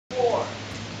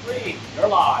Ready? You're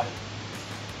live.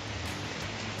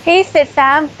 Hey Fit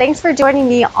Fam, thanks for joining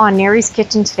me on Nary's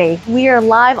Kitchen today. We are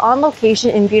live on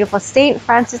location in beautiful St.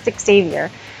 Francis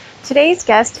Xavier. Today's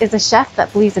guest is a chef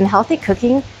that believes in healthy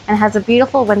cooking and has a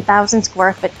beautiful 1,000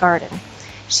 square foot garden.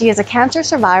 She is a cancer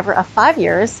survivor of 5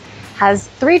 years, has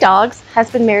 3 dogs,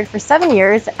 has been married for 7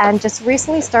 years, and just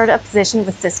recently started a position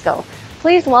with Sysco.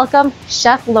 Please welcome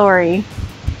Chef Laurie.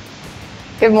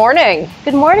 Good morning.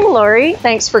 Good morning, Laurie.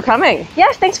 Thanks for coming.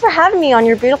 Yes, thanks for having me on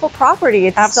your beautiful property.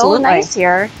 It's Absolutely. so nice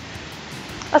here.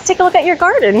 Let's take a look at your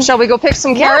garden. Shall we go pick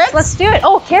some carrots? Yes, let's do it.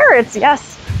 Oh, carrots,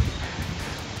 yes.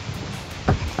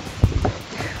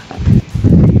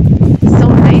 So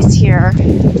nice here.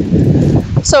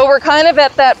 So we're kind of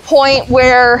at that point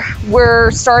where we're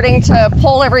starting to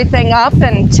pull everything up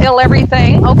and till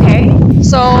everything. Okay.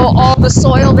 So all the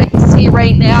soil that you see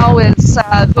right now is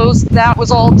that was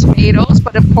all tomatoes,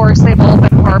 but of course they've all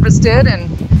been harvested and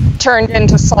turned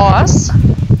into sauce.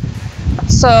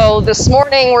 So this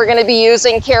morning we're going to be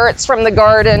using carrots from the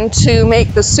garden to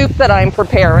make the soup that I'm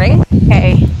preparing.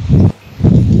 Okay.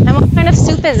 And what kind of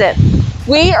soup is it?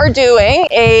 We are doing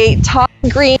a Thai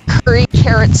green curry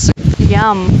carrot soup.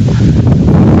 Yum.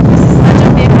 This is such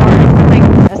a big garden. My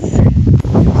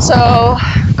goodness. So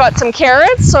got some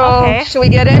carrots, so Okay. should we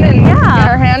get in and get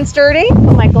our hands dirty?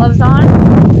 Put my gloves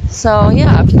on. So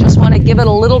yeah, if you just want to give it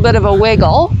a little bit of a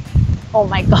wiggle Oh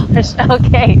my gosh.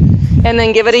 Okay. and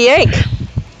then give it a yank.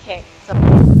 Okay.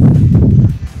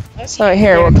 So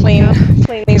here, we'll clean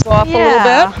these off a little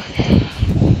bit.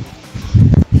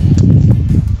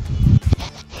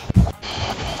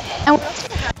 And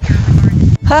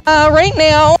Right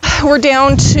now, we're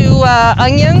down to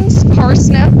onions,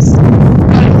 parsnips,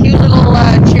 got a few little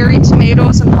cherry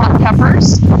tomatoes and hot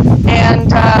peppers,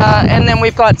 and then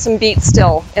we've got some beets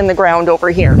still in the ground over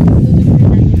here.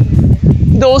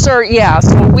 Those are, yeah,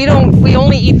 so we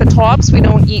only eat the tops, we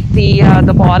don't eat the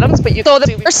bottoms, but so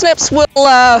the parsnips will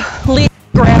leave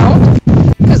the ground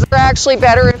because they're actually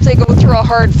better if they go through a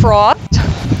hard frost.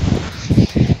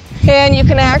 And you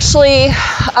can actually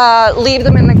leave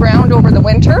them in the ground over the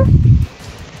winter,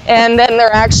 and then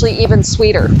they're actually even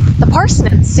sweeter. the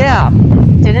parsnips. Yeah,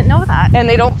 Didn't know that. and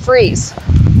they don't freeze.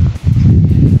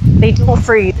 They don't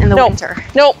freeze in the Nope. winter.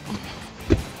 Nope.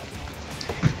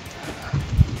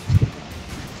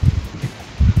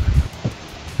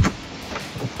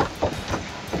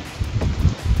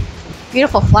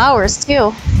 Beautiful flowers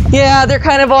too. Yeah, they're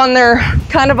kind of on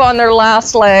their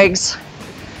last legs.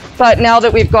 But now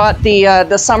that we've got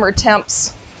the summer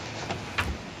temps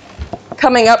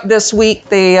coming up this week,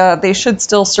 they should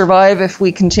still survive if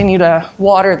we continue to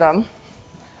water them.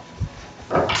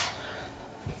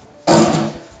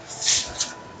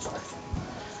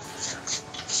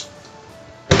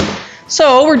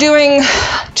 So we're doing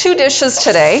 2 dishes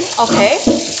today. Okay.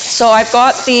 So I've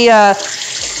got the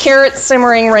carrots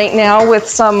simmering right now with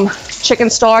some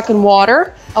chicken stock and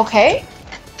water. Okay.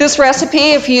 This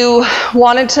recipe, if you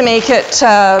wanted to make it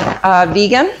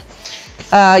vegan,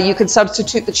 you could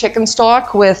substitute the chicken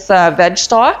stock with veg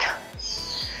stock,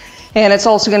 and it's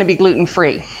also going to be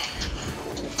gluten-free.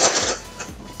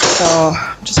 So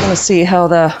I'm just going to see how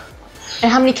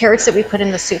And how many carrots did we put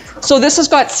in the soup? So this has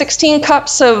got 16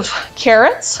 cups of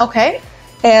carrots, Okay.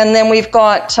 and then we've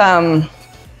got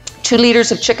 2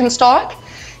 liters of chicken stock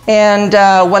and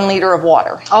 1 liter of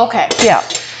water. Okay. Yeah.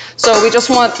 So we just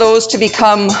want those to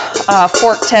become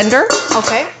fork tender,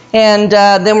 Okay. and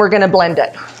then we're going to blend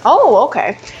it. Oh,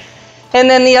 okay. And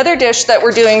then the other dish that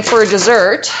we're doing for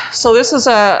dessert, so this is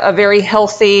a very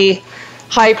healthy,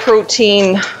 high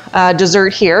protein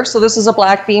dessert here. So this is a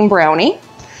black bean brownie.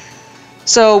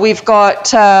 So we've got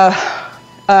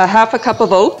half a cup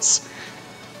of oats,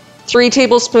 3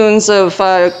 tablespoons of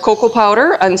cocoa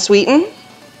powder, unsweetened,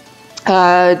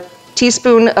 a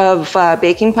teaspoon of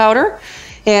baking powder,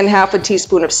 and half a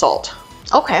teaspoon of salt.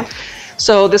 Okay.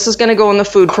 So this is going to go in the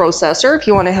food processor if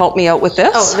you want to help me out with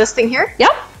this. Oh, this thing here?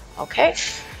 Yep. Okay.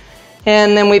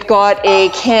 And then we've got a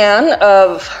can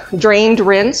of drained,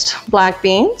 rinsed black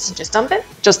beans. Just dump it?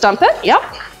 Just dump it. Yep.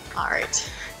 All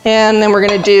right. And then we're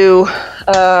going to do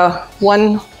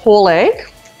 1 whole egg.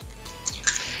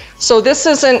 So this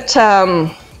isn't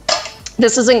going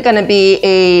to be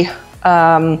a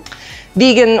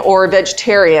vegan or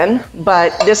vegetarian,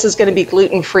 but this is going to be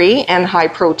gluten-free and high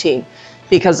protein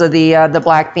because of the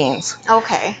black beans.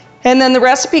 Okay. And then the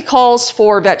recipe calls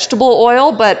for vegetable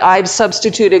oil, but I've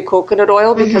substituted coconut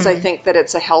oil because I think that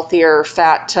it's a healthier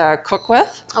fat to cook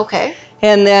with. Okay.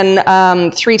 And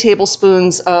then 3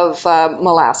 tablespoons of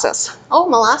molasses. Oh,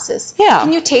 molasses. Yeah.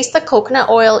 Can you taste the coconut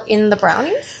oil in the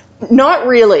brownies? Not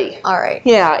really. All right.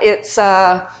 Yeah, it's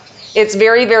It's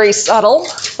very, very subtle,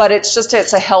 but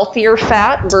it's a healthier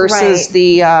fat versus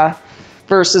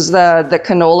Right. the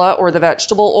canola or the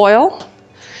vegetable oil.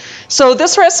 So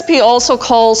this recipe also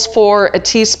calls for a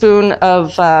teaspoon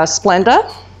of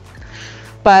Splenda,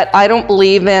 but I don't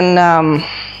believe in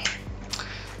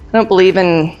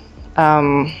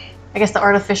I guess the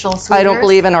artificial sweeteners. I don't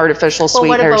believe in artificial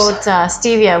sweeteners. Well, what about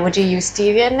stevia? Would you use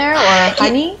stevia in there or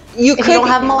honey? If you don't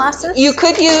have molasses? You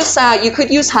could use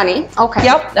honey. Okay.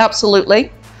 Yep,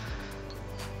 absolutely.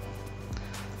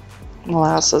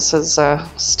 Molasses has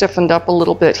stiffened up a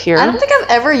little bit here. I don't think I've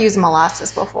ever used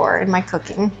molasses before in my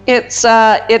cooking. It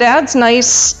adds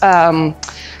nice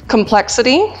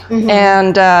complexity,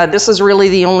 and this is really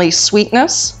the only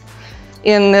sweetness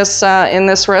in this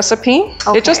recipe.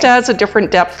 Okay. It just adds a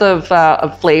different depth of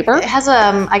flavor. It has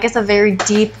I guess a very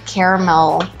deep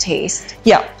caramel taste.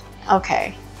 Yeah.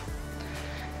 Okay.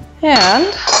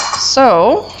 And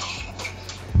so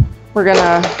we're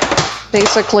gonna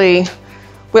basically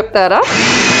whip that up.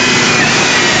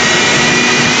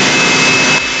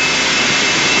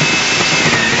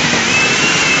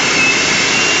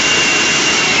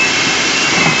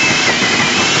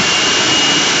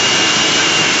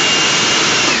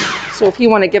 So if you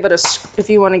want to give it a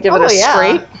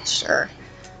scrape. Sure.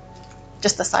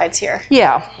 Just the sides here.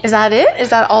 Yeah. Is that it? Is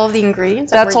that all of the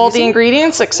ingredients? That's all the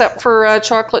ingredients except for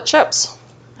chocolate chips.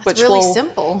 That's really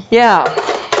simple. Yeah.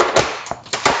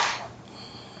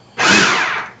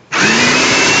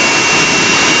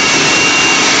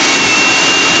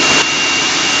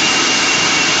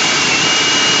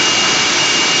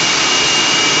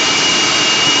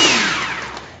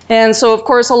 And so, of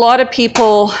course, a lot of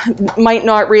people might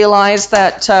not realize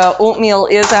that oatmeal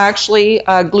is actually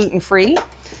gluten-free,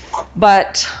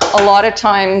 but a lot of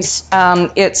times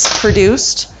it's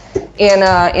produced in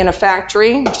a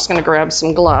factory. I'm just going to grab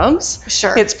some gloves.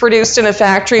 Sure. It's produced in a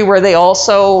factory where they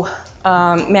also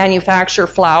manufacture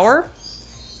flour.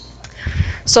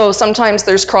 So sometimes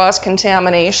there's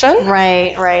cross-contamination.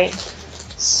 Right, right.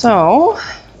 So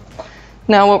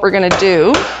now what we're going to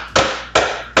do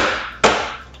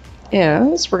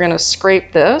is we're going to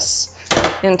scrape this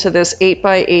into this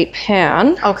 8x8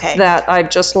 pan that I've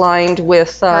just lined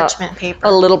with parchment paper.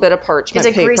 A little bit of parchment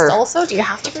paper. Is it greased also? Do you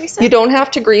have to grease it? You don't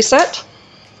have to grease it.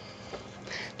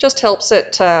 Just helps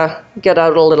it get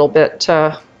out a little bit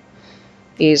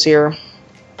easier.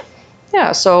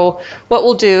 Yeah, so what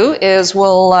we'll do is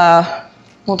we'll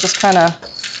just kind of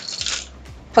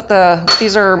put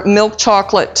these are milk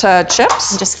chocolate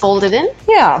chips. And just fold it in?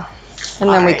 Yeah. And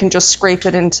then we can just scrape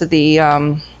it into the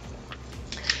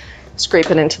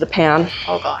pan.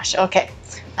 Oh gosh, okay.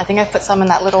 I think I put some in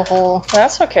that little hole.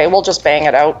 That's okay, we'll just bang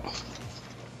it out.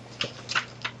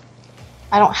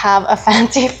 I don't have a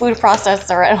fancy food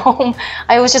processor at home.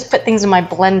 I always just put things in my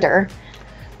blender.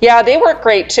 Yeah, they work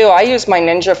great too. I use my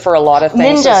Ninja for a lot of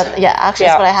things. Ninja, yeah, actually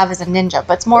that's what I have is a Ninja,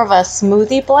 but it's more of a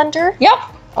smoothie blender? Yep.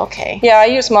 Okay. Yeah, I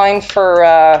use mine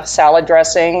for salad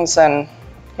dressings and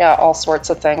yeah, all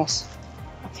sorts of things.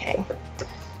 Okay,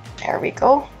 there we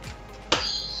go.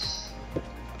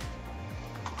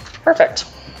 Perfect.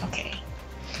 Okay.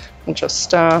 And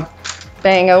just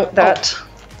bang out that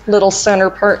little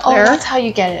center part there. Oh, that's how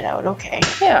you get it out, okay.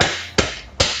 Yeah.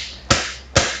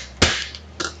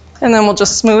 And then we'll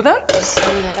just smooth it. Just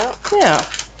smooth it out. Yeah.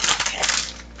 Okay.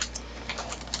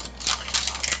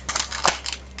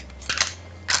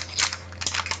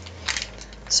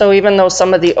 So even though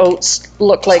some of the oats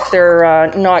look like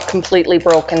they're not completely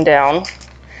broken down,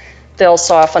 they'll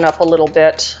soften up a little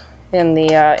bit in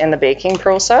the baking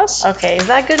process. Okay, is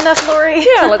that good enough, Laurie?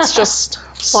 Yeah, let's just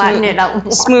flatten it out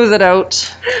more. Smooth it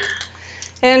out.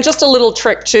 And just a little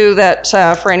trick too that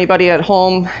for anybody at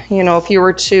home, you know, if you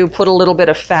were to put a little bit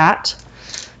of fat,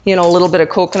 you know, a little bit of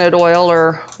coconut oil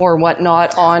or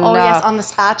whatnot on on the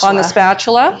spatula. On the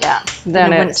spatula. Yeah.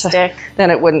 Then it wouldn't stick. Then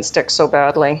it wouldn't stick so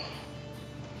badly.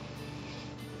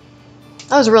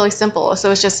 That was really simple. So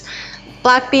it's just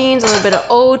black beans, a little bit of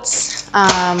oats,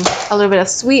 a little bit of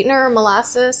sweetener,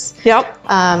 molasses. Yep.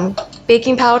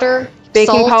 Baking powder.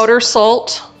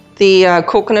 Salt, the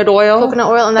coconut oil,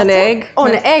 and that's an egg. Oh,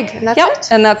 and an egg, and that's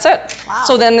it? And that's it. Wow.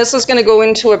 So then this is going to go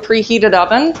into a preheated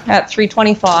oven at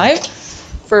 325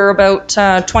 for about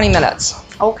 20 minutes.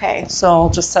 Okay. So I'll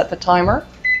just set the timer.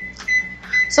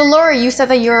 So Laurie, you said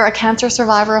that you're a cancer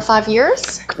survivor of 5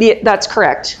 years? Yeah, that's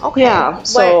correct. Okay. Yeah.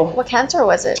 So what cancer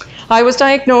was it? I was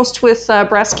diagnosed with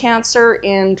breast cancer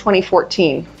in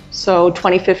 2014. So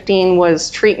 2015 was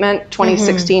treatment,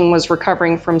 2016 was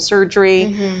recovering from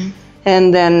surgery,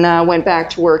 and then went back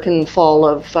to work in the fall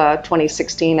of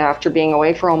 2016 after being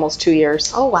away for almost 2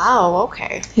 years. Oh, wow.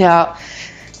 Okay. Yeah.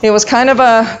 it was kind of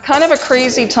a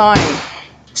crazy time.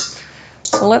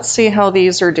 So let's see how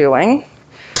these are doing.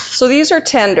 So these are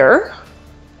tender.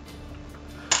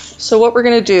 So what we're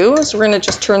going to do is we're going to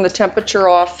just turn the temperature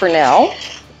off for now.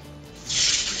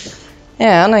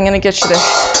 And I'm going to get you to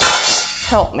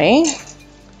help me.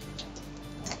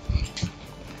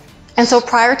 And so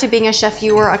prior to being a chef,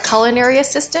 you were a culinary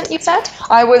assistant, you said?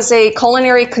 I was a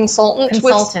culinary consultant.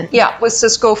 With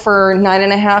Sysco for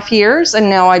 9.5 years, and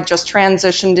now I just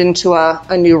transitioned into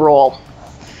a new role.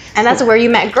 And that's where you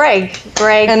met Greg.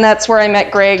 And that's where I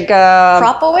met Greg.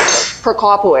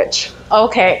 Prokopowicz.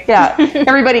 Okay. Yeah,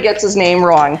 everybody gets his name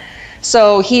wrong.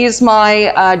 So he's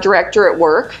my director at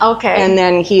work. Okay. And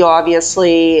then he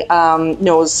obviously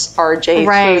knows RJ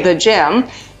through the gym.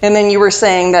 And then you were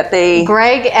saying that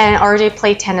Greg and RJ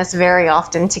play tennis very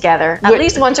often together, at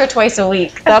least once or twice a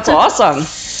week. That's awesome.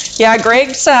 Yeah,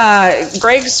 Greg's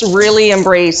really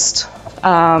embraced,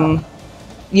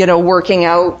 working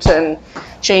out and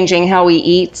changing how he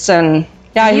eats, and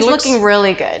yeah, he's looking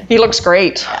really good. He looks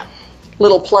great. Yeah.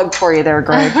 Little plug for you there,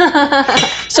 Greg.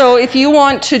 So if you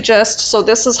want to so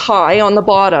this is high on the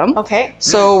bottom. Okay.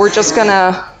 So we're just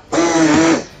gonna.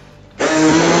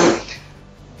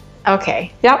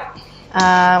 Okay. Yep.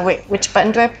 Wait, which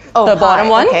button do I? Oh, the bottom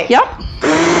one. Okay. Yep.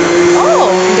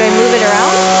 Oh, do I move it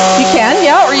around? You can,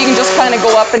 yeah, or you can just kind of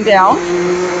go up and down.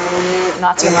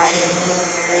 Not too much.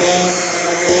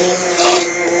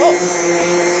 Oh.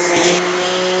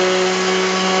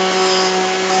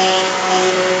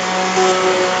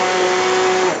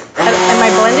 Am I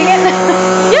blending it?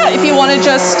 Yeah, if you want to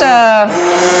just.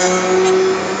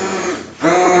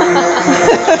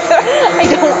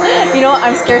 I don't.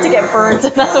 I'm scared to get burnt.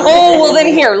 Oh, well then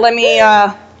here, let me.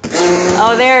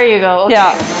 Oh, there you go. Okay.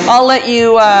 Yeah, I'll let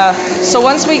you. So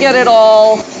once we get it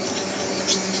all.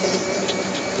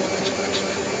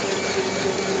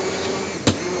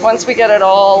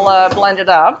 Blended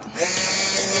up,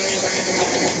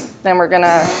 then we're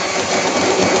gonna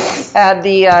add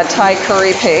the Thai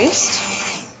curry paste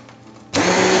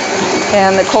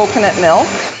and the coconut milk,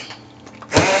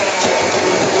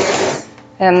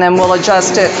 and then we'll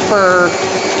adjust it for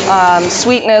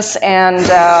sweetness and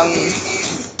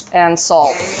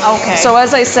salt. Okay. So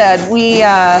as I said,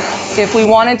 if we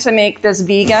wanted to make this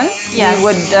vegan, we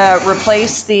would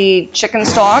replace the chicken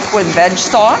stock with veg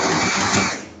stock.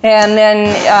 And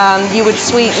then you would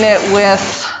sweeten it with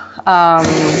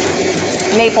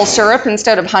maple syrup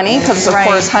instead of honey, because of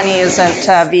course honey isn't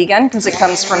vegan because it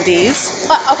comes from bees.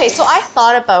 Okay, so I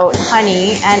thought about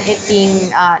honey and it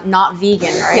being not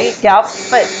vegan, right? Yep.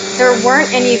 But there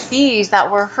weren't any bees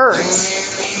that were hurt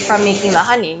from making the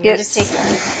honey. It's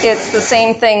the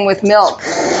same thing with milk.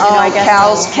 I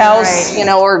guess cows,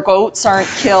 or goats aren't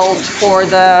killed for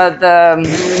the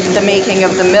making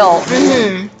of the milk.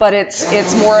 Mm-hmm. But it's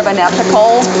more of an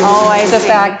ethical. The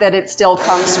fact that it still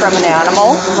comes from an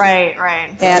animal. Right.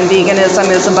 And veganism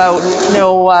is about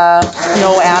no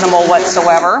animal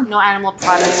whatsoever. No animal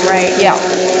products, right? Yeah.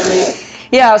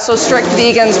 Yeah, so strict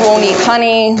vegans won't eat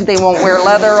honey. They won't wear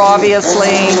leather, obviously.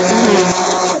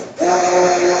 Mm-hmm.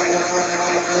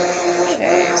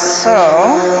 Okay, so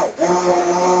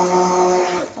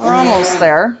we're almost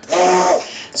there.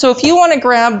 So if you want to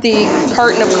grab the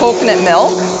carton of coconut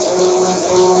milk.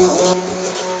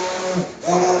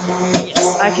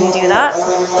 Yes, I can do that.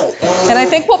 And I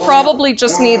think we'll probably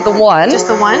just need the one. Just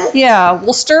the one? Yeah,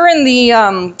 we'll stir in the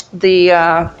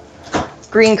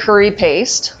green curry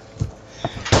paste.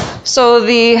 So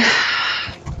the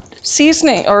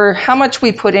seasoning, or how much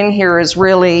we put in here, is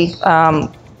really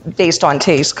based on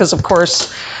taste, because of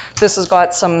course this has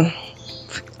got some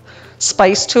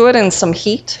spice to it and some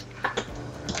heat.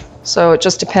 So it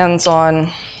just depends on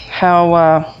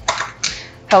how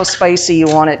spicy you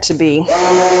want it to be.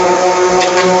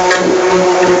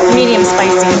 Medium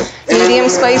spicy. Medium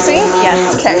spicy?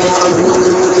 Yes. Okay.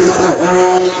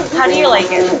 How do you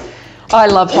like it? I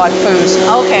love hot food.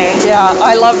 Okay. Yeah,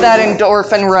 I love that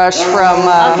endorphin rush from...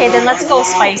 okay, then let's go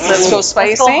spicy. Let's go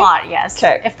spicy? Let's go hot, yes.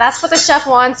 Okay. If that's what the chef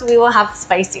wants, we will have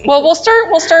spicy. Well, we'll start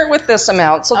with this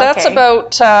amount. So that's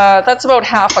about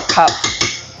half a cup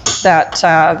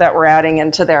that we're adding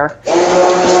into there.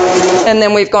 And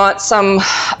then we've got some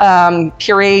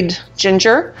pureed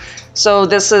ginger. So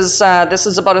this is about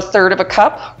 1/3 of a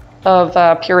cup of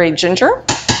pureed ginger.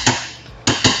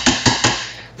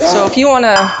 So if you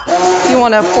wanna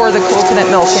pour the coconut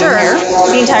milk in here.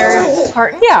 The entire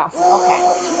carton? Yeah. Okay.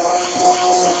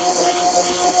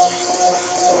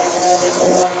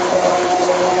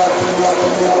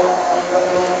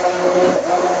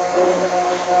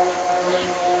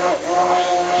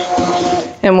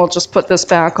 And we'll just put this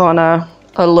back on a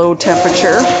low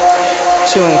temperature.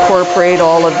 to incorporate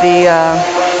all of the,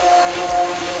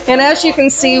 and as you can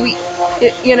see,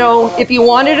 you know, if you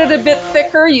wanted it a bit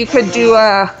thicker, you could do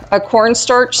a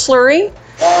cornstarch slurry,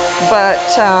 but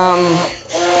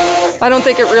I don't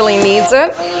think it really needs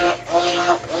it.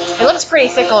 It looks pretty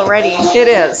thick already. It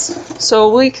is.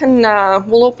 So we can,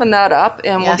 we'll open that up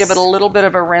and we'll give it a little bit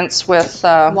of a rinse with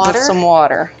some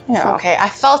water. Yeah. Okay, I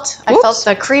felt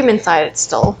the cream inside it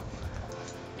still.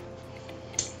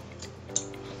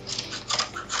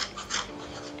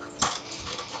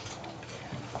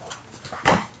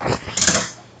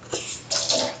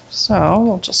 So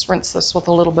we'll just rinse this with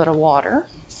a little bit of water.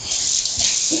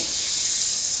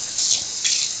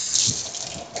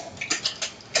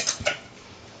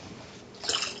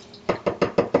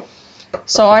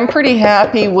 So I'm pretty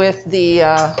happy with the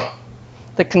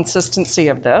consistency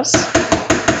of this.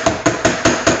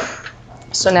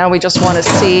 So now we just want to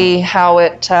see how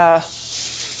it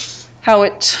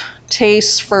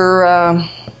tastes for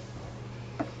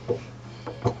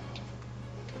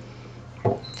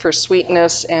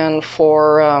sweetness and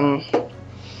for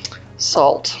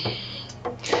salt.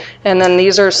 And then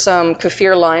these are some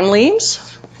kaffir lime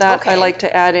leaves that I like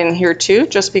to add in here too,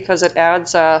 just because it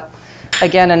adds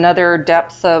again another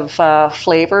depth of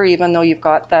flavor, even though you've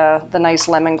got the nice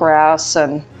lemongrass.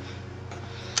 And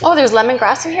oh, there's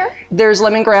lemongrass in here? There's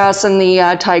lemongrass in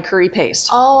the Thai curry paste.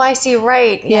 Oh, I see,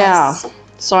 right. Yes. Yeah.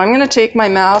 So I'm going to take my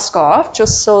mask off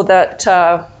just so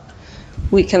that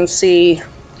we can see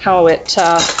how it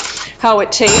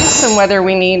tastes and whether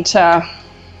we need to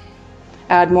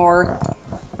add more.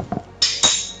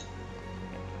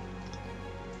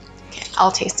 Okay,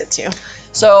 I'll taste it too.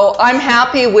 So I'm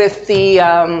happy with the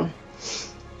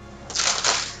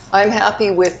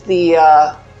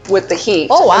heat.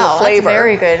 Oh wow, and the flavor. that's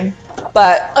very good.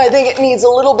 But I think it needs a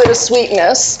little bit of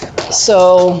sweetness.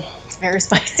 So it's very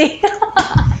spicy. No,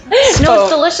 it's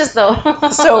delicious though.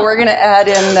 So we're gonna add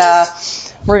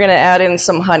in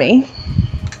some honey.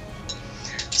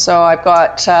 So I've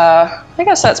got I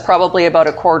guess that's probably about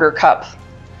a quarter cup.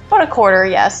 About a quarter,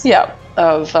 yes. Yeah,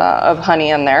 of honey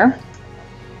in there.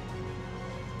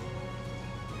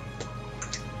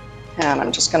 And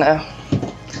I'm just going to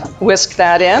whisk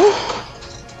that in.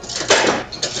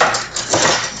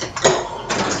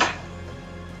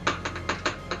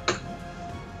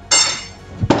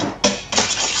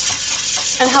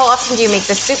 And how often do you make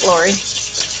this soup, Laurie?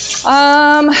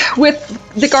 With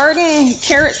the garden,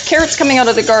 carrots coming out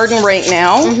of the garden right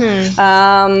now,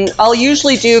 I'll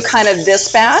usually do kind of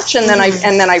this batch and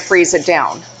then I freeze it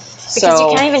down. Because you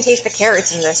can't even taste the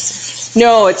carrots in this.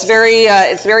 No, it's very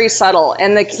subtle,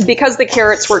 and because the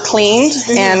carrots were cleaned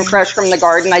and fresh from the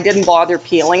garden, I didn't bother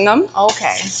peeling them.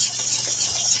 Okay.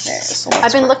 So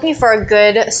I've been looking for a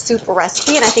good soup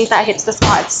recipe, and I think that hits the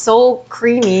spot. It's so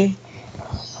creamy.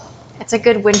 It's a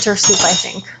good winter soup, I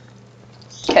think.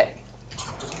 Okay.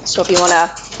 So if you want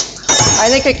to, I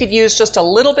think I could use just a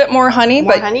little bit more honey.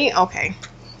 More honey? Okay.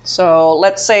 So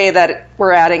let's say that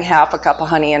we're adding half a cup of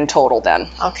honey in total then.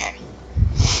 Okay.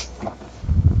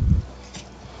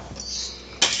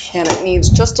 And it needs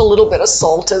just a little bit of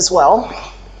salt as well.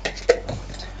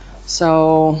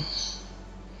 So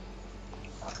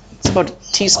it's about a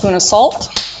teaspoon of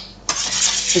salt,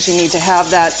 because you need to have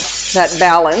that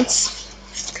balance.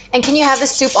 And can you have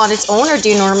this soup on its own, or do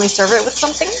you normally serve it with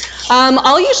something?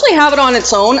 I'll usually have it on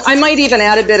its own. I might even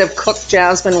add a bit of cooked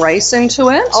jasmine rice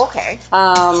into it. Okay.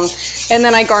 And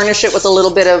then I garnish it with a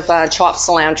little bit of chopped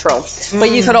cilantro.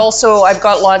 But you could also, I've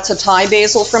got lots of Thai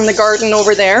basil from the garden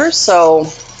over there, so.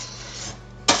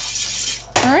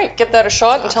 All right, give that a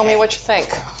shot and tell me what you think.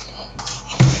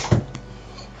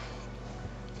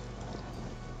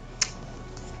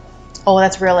 Oh,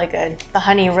 that's really good. The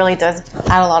honey really does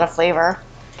add a lot of flavor.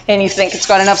 And you think it's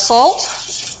got enough salt?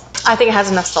 I think it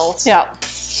has enough salt. Yeah.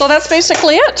 So that's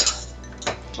basically it.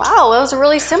 Wow, that was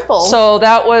really simple. So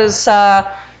that was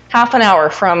half an hour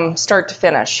from start to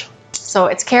finish. So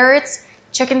it's carrots,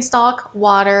 chicken stock,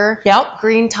 water,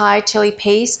 green Thai chili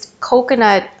paste,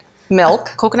 coconut milk,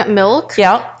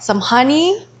 some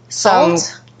honey,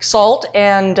 salt,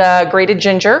 and grated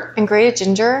ginger.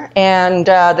 And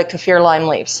the kaffir lime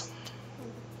leaves.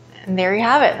 And there you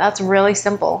have it. That's really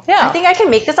simple. Yeah. I think I can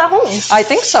make this at home. I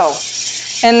think so.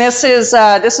 And this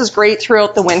is great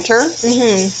throughout the winter.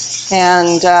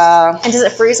 And does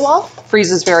it freeze well?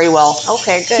 Freezes very well.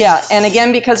 Okay, good. Yeah, and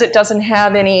again, because it doesn't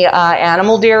have any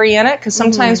animal dairy in it, because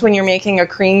sometimes when you're making a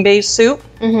cream-based soup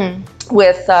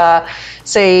with,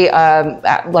 say,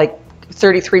 like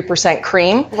 33%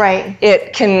 cream. Right.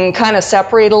 It can kind of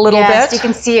separate a little yes, bit. You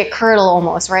can see it curdle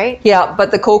almost, right? Yeah,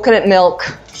 but the coconut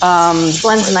milk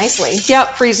blends nicely. Yeah,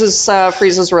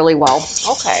 freezes really well.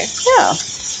 Okay. Yeah.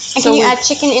 And can you add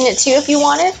chicken in it too if you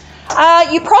wanted?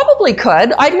 You probably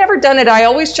could. I've never done it. I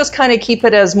always just kind of keep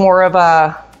it as more of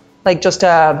a, like just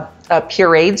a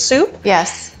pureed soup.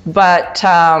 Yes. But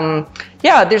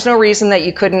yeah, there's no reason that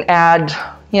you couldn't add,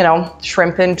 you know,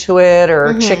 shrimp into it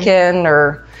or chicken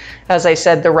or, as I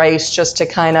said, the rice just to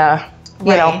kind of,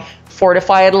 you know,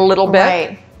 fortify it a little bit.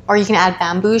 Right. Or you can add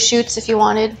bamboo shoots if you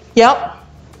wanted. Yep.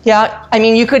 Yeah. I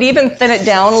mean, you could even thin it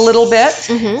down a little bit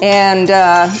and,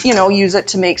 you know, use it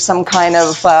to make some kind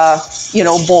of, you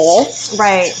know, bowl.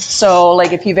 Right. So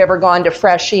like if you've ever gone to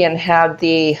Freshie and had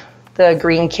the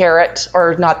green carrot,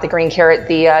 or not the green carrot,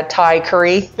 the Thai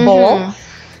curry bowl.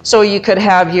 So you could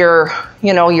have your,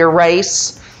 you know, your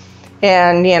rice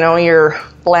and, you know, your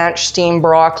blanched steamed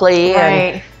broccoli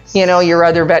and, you know, your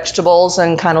other vegetables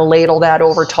and kind of ladle that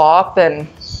over top. And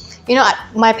you know,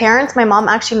 my mom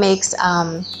actually makes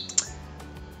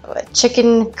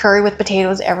chicken curry with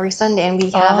potatoes every Sunday, and we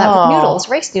have that with noodles,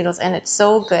 rice noodles, and it's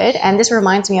so good. And this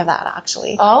reminds me of that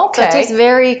actually. Oh, okay. So it tastes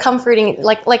very comforting,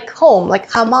 like home,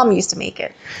 like how mom used to make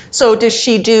it. So does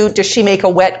she make a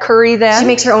wet curry then? She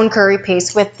makes her own curry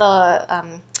paste with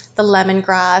the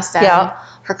lemongrass and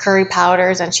her curry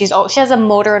powders, and she has a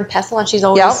mortar and pestle, and she's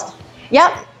always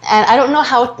And I don't know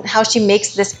how she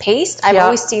makes this paste. I've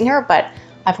always seen her, but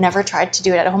I've never tried to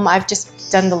do it at home. I've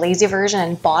just done the lazy version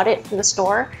and bought it from the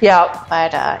store. Yeah.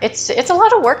 But it's a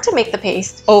lot of work to make the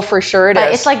paste. Oh, for sure it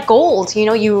is. It's like gold. You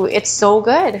know, it's so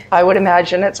good. I would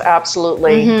imagine it's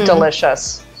absolutely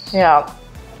delicious. Yeah.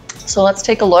 So let's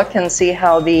take a look and see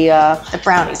how the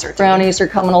brownies are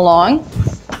coming along.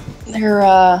 They're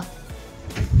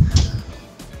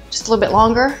just a little bit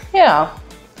longer. Yeah.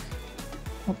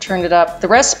 I'll turn it up. The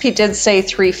recipe did say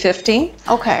 350.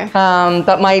 Okay.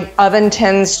 But my oven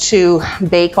tends to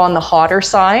bake on the hotter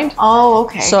side. Oh,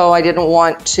 okay. So I didn't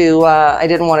want to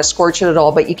scorch it at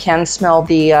all. But you can smell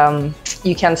the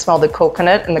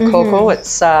coconut and the cocoa. It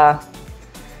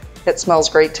smells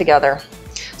great together.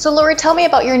 So Laurie, tell me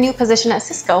about your new position at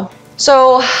Sysco.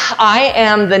 So I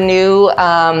am the new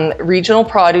regional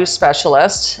produce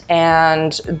specialist,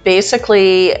 and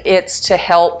basically it's to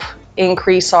help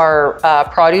increase our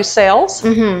produce sales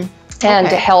and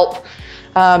to help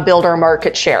build our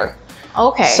market share.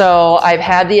 Okay. So I've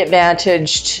had the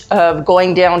advantage of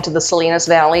going down to the Salinas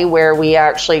Valley, where we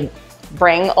actually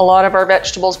bring a lot of our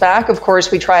vegetables back. Of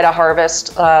course, we try to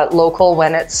harvest local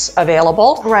when it's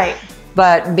available. Right.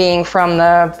 But being from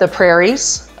the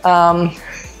prairies,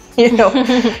 you know,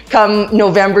 come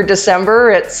November, December,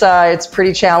 it's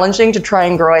pretty challenging to try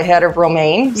and grow a head of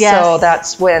romaine. Yes. So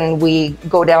that's when we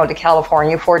go down to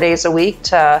California 4 days a week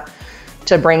to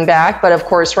bring back. But of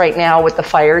course, right now with the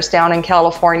fires down in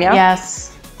California,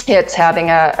 yes, it's having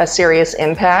a serious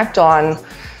impact on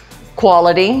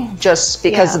quality just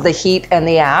because of the heat and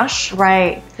the ash.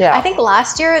 Right. Yeah. I think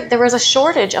last year there was a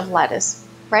shortage of lettuce,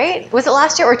 right? Was it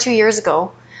last year or 2 years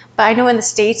ago? But I know in the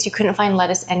States you couldn't find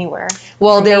lettuce anywhere.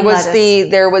 Well, there was the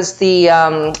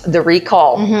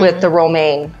recall with the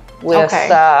romaine with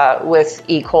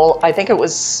E. coli. I think it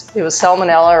was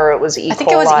salmonella or it was E. coli. I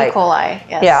think it was E. coli.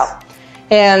 Yes. Yeah.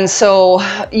 And so,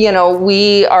 you know,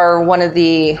 we are one of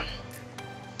maybe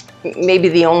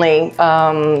the only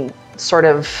sort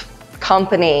of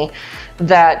company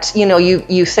that, you know,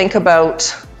 you think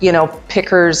about, you know,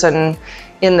 pickers and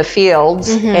in the fields,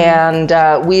 and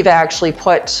we've actually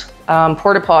put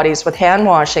porta potties with hand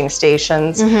washing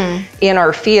stations in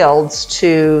our fields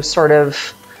to sort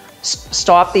of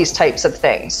stop these types of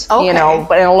things. Okay. You know,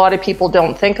 but a lot of people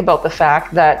don't think about the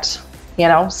fact that, you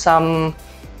know, some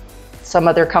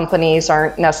other companies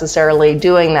aren't necessarily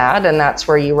doing that, and that's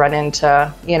where you run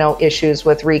into, you know, issues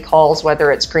with recalls,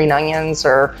 whether it's green onions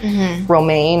or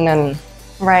romaine and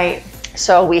right.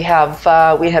 So we have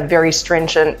very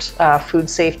stringent food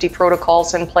safety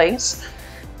protocols in place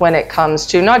when it comes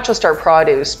to not just our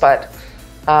produce, but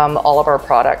all of our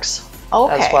products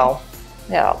as well.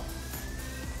 Yeah.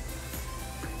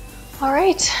 All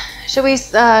right. Should we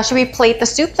plate the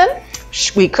soup then?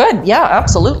 We could. Yeah,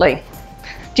 absolutely.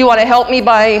 Do you want to help me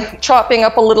by chopping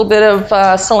up a little bit of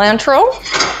cilantro?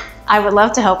 I would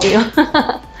love to help you.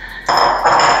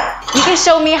 You can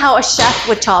show me how a chef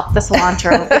would chop the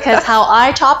cilantro, because how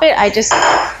I chop it,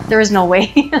 there is no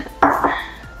way.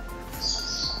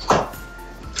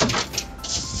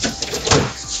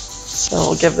 So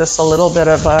we'll give this a little bit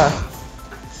of a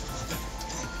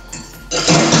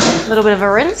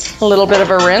rinse. A little bit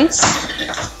of a rinse.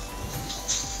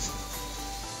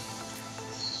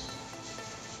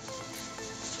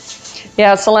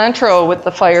 Yeah, cilantro with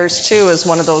the fires too is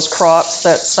one of those crops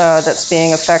that's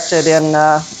being affected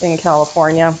in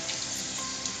California.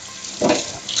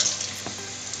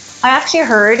 I actually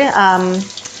heard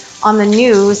on the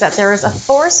news that there was a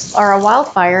forest or a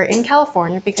wildfire in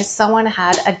California because someone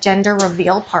had a gender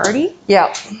reveal party.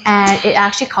 Yeah. And it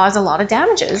actually caused a lot of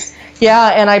damages. Yeah,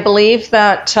 and I believe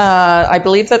that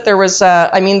there was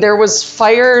there was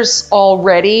fires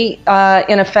already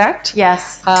in effect.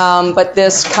 Yes. But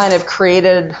this kind of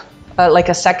created like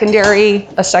a secondary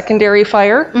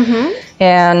fire. Mm-hmm.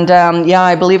 And yeah,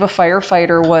 I believe a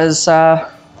firefighter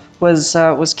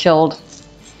was killed.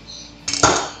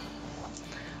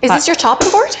 Is this your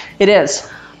chopping board? It is.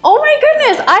 Oh my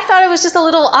goodness! I thought it was just a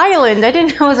little island. I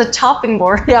didn't know it was a chopping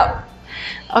board. Yeah.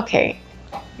 Okay.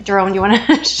 Jerome, you want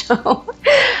to show?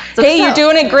 So hey, you're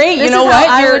doing it great. You know what?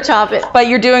 I would chop it. But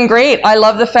you're doing great. I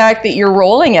love the fact that you're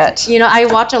rolling it. You know, I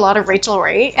watch a lot of Rachel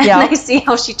Ray, and I see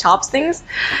how she chops things.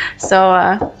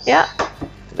 So, yeah,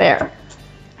 there.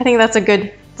 I think that's a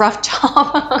good rough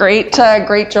chop. Great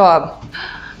job.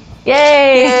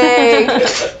 Yay!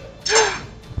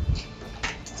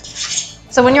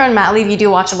 So when you're on mat leave, you do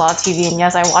watch a lot of TV, and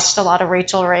yes, I watched a lot of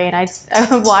Rachel Ray, and I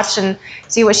would watch and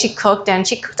see what she cooked, and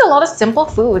she cooked a lot of simple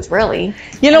foods, really.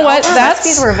 You know what? All her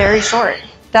recipes were very short.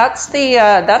 That's the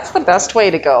best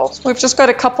way to go. So we've just got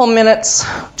a couple minutes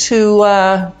to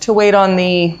wait on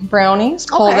the brownies.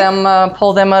 Pull them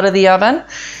out of the oven,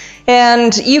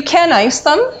 and you can ice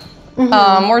them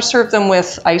or serve them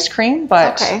with ice cream,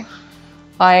 but. Okay.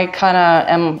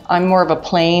 I'm more of a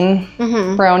plain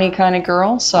brownie kind of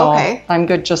girl, so I'm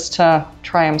good just to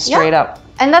try them straight up.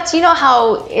 And that's, you know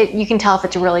how you can tell if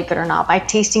it's really good or not by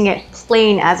tasting it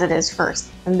plain as it is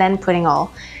first, and then putting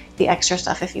all the extra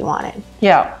stuff if you want it.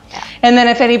 Yeah. And then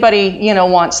if anybody,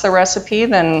 wants the recipe,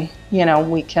 then,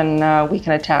 we can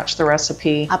attach the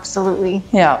recipe. Absolutely.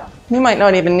 Yeah. You might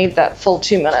not even need that full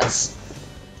 2 minutes.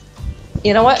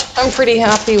 You know what? I'm pretty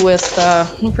happy with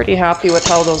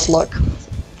how those look.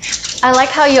 I like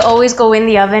how you always go in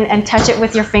the oven and touch it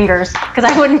with your fingers, because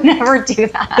I would never do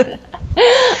that.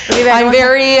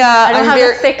 I don't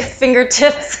have thick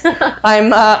fingertips.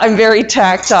 I'm very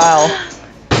tactile.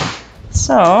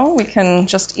 So we can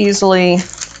just easily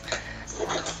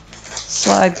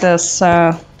slide this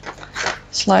out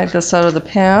of the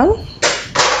pan.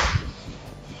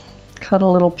 Cut a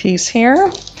little piece here.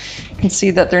 You can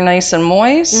see that they're nice and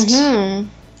moist. Mm-hmm.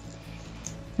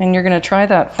 And you're going to try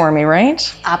that for me, right?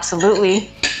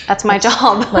 Absolutely. That's my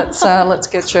job. Let's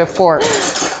get you a fork.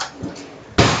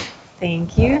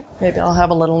 Thank you. Maybe I'll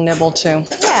have a little nibble too.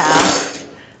 Yeah.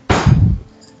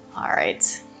 All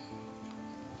right.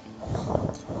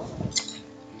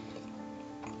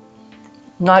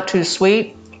 Not too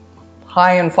sweet.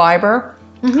 High in fiber.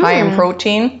 High in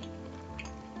protein.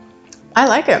 I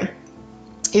like it.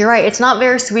 You're right. It's not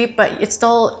very sweet, but it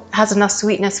still has enough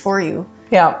sweetness for you.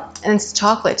 Yeah. And it's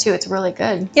chocolate too. It's really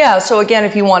good. Yeah. So again,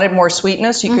 if you wanted more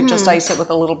sweetness, you could just ice it with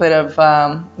a little bit of,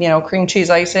 cream cheese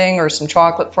icing or some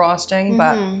chocolate frosting.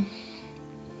 But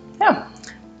yeah.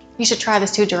 You should try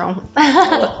this too, Jerome.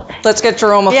 Let's get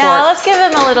Jerome a fork. Yeah, let's give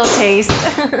him a little taste.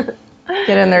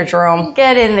 Get in there, Jerome.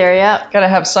 Get in there. Yeah. Gotta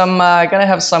have some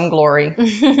glory.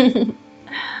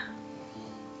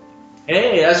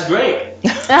 Hey, that's great.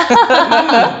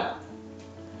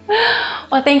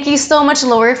 Well, thank you so much,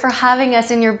 Laurie, for having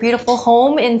us in your beautiful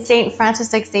home in St. Francis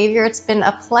Xavier. It's been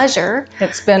a pleasure.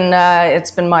 It's been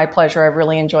my pleasure. I've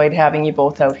really enjoyed having you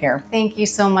both out here. Thank you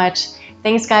so much.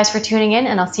 Thanks, guys, for tuning in,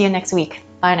 and I'll see you next week.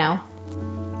 Bye now.